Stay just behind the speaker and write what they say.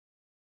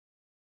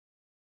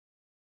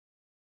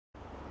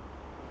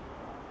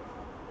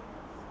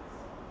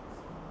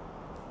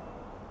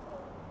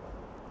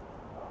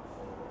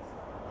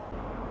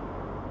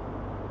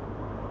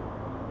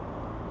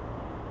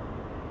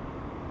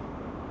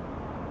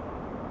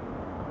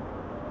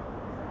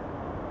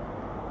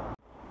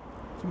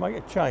to make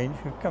a change,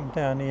 we've come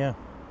down here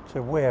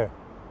to Ware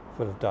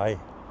for the day.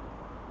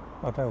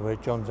 I don't know where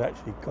John's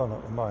actually gone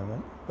at the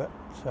moment, but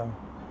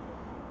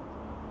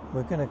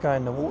we're going to go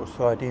in the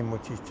Waterside Inn,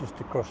 which is just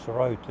across the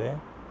road there.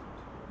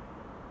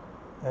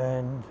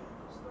 And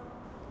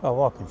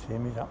oh, I can see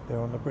him, he's up there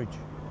on the bridge.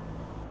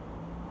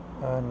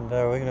 And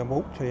we're going to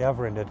walk to the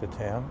other end of the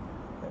town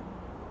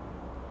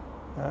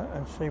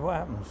and see what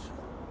happens.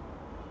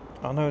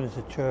 I know there's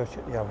a church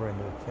at the other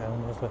end of the town,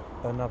 and there's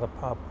another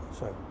pub,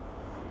 so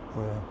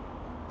we'll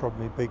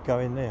probably be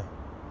going there.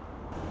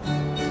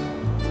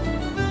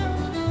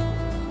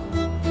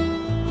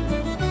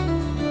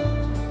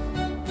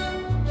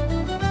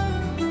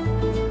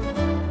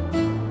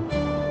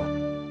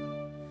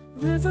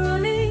 River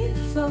Lee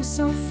flows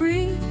so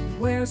free,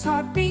 Ware's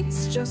heart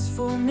beats just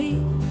for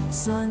me.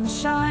 Sun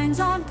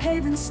shines on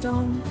paving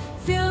stone,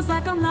 feels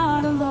like I'm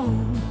not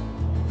alone.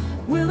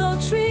 Willow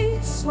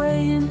trees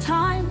sway in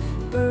time,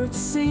 birds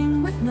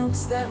sing with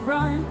notes that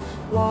rhyme.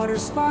 Water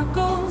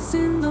sparkles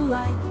in the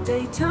light,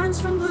 day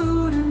turns from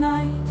blue to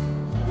night.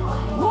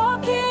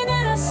 Walking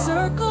in a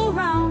circle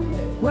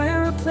round,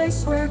 Ware, a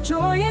place where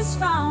joy is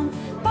found.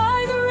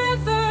 By the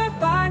river,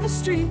 by the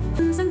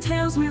streets and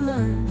tales we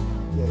learn.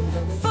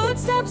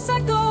 Footsteps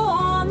echo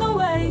on the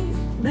way,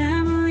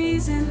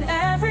 memories in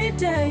every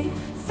day.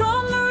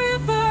 From the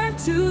river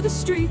to the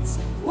streets,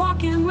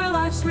 walking where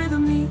life's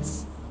rhythm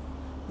meets.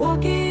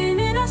 Walking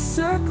in a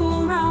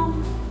circle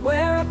round,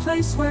 Ware, a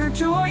place where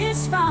joy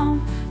is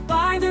found.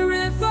 By the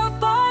river,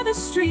 by the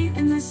street,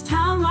 in this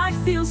town life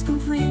feels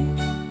complete.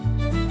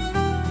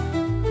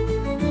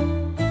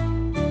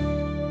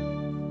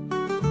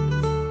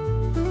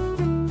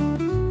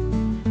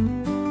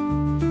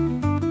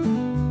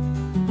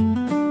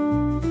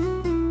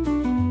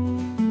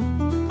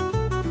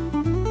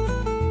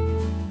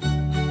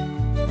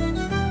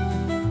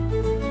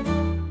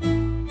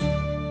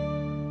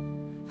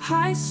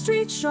 High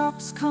street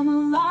shops come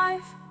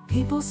alive,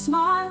 people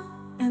smile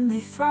and they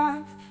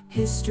thrive.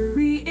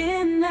 History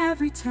in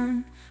every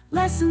turn,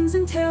 lessons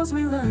and tales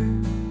we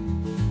learn.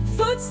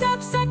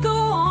 Footsteps echo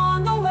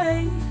on the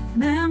way,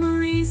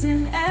 memories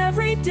in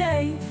every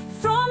day.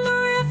 From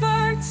the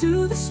river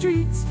to the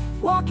streets,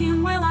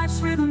 walking where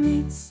life's rhythm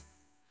meets.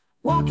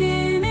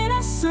 Walking in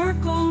a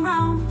circle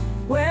round,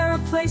 Ware, a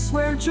place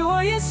where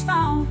joy is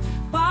found.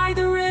 By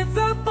the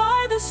river,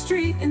 by the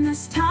street, in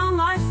this town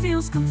life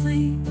feels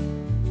complete.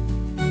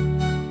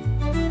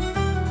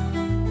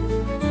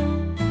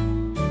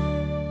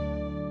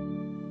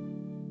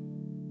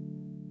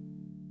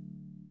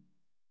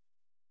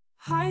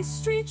 High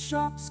street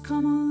shops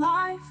come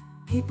alive,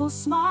 people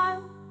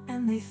smile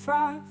and they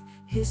thrive.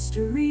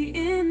 History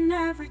in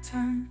every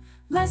turn,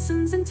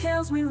 lessons and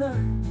tales we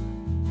learn.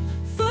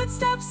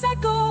 Footsteps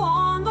echo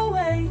on the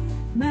way,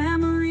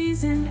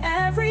 memories in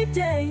every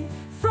day.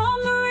 From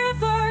the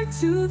river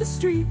to the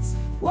streets,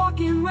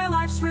 walking where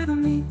life's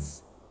rhythm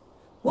meets.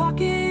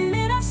 Walking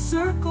in a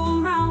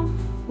circle round,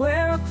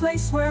 Ware, a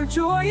place where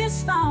joy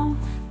is found.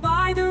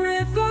 By the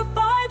river,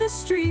 by the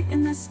street,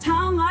 in this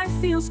town life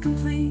feels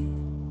complete.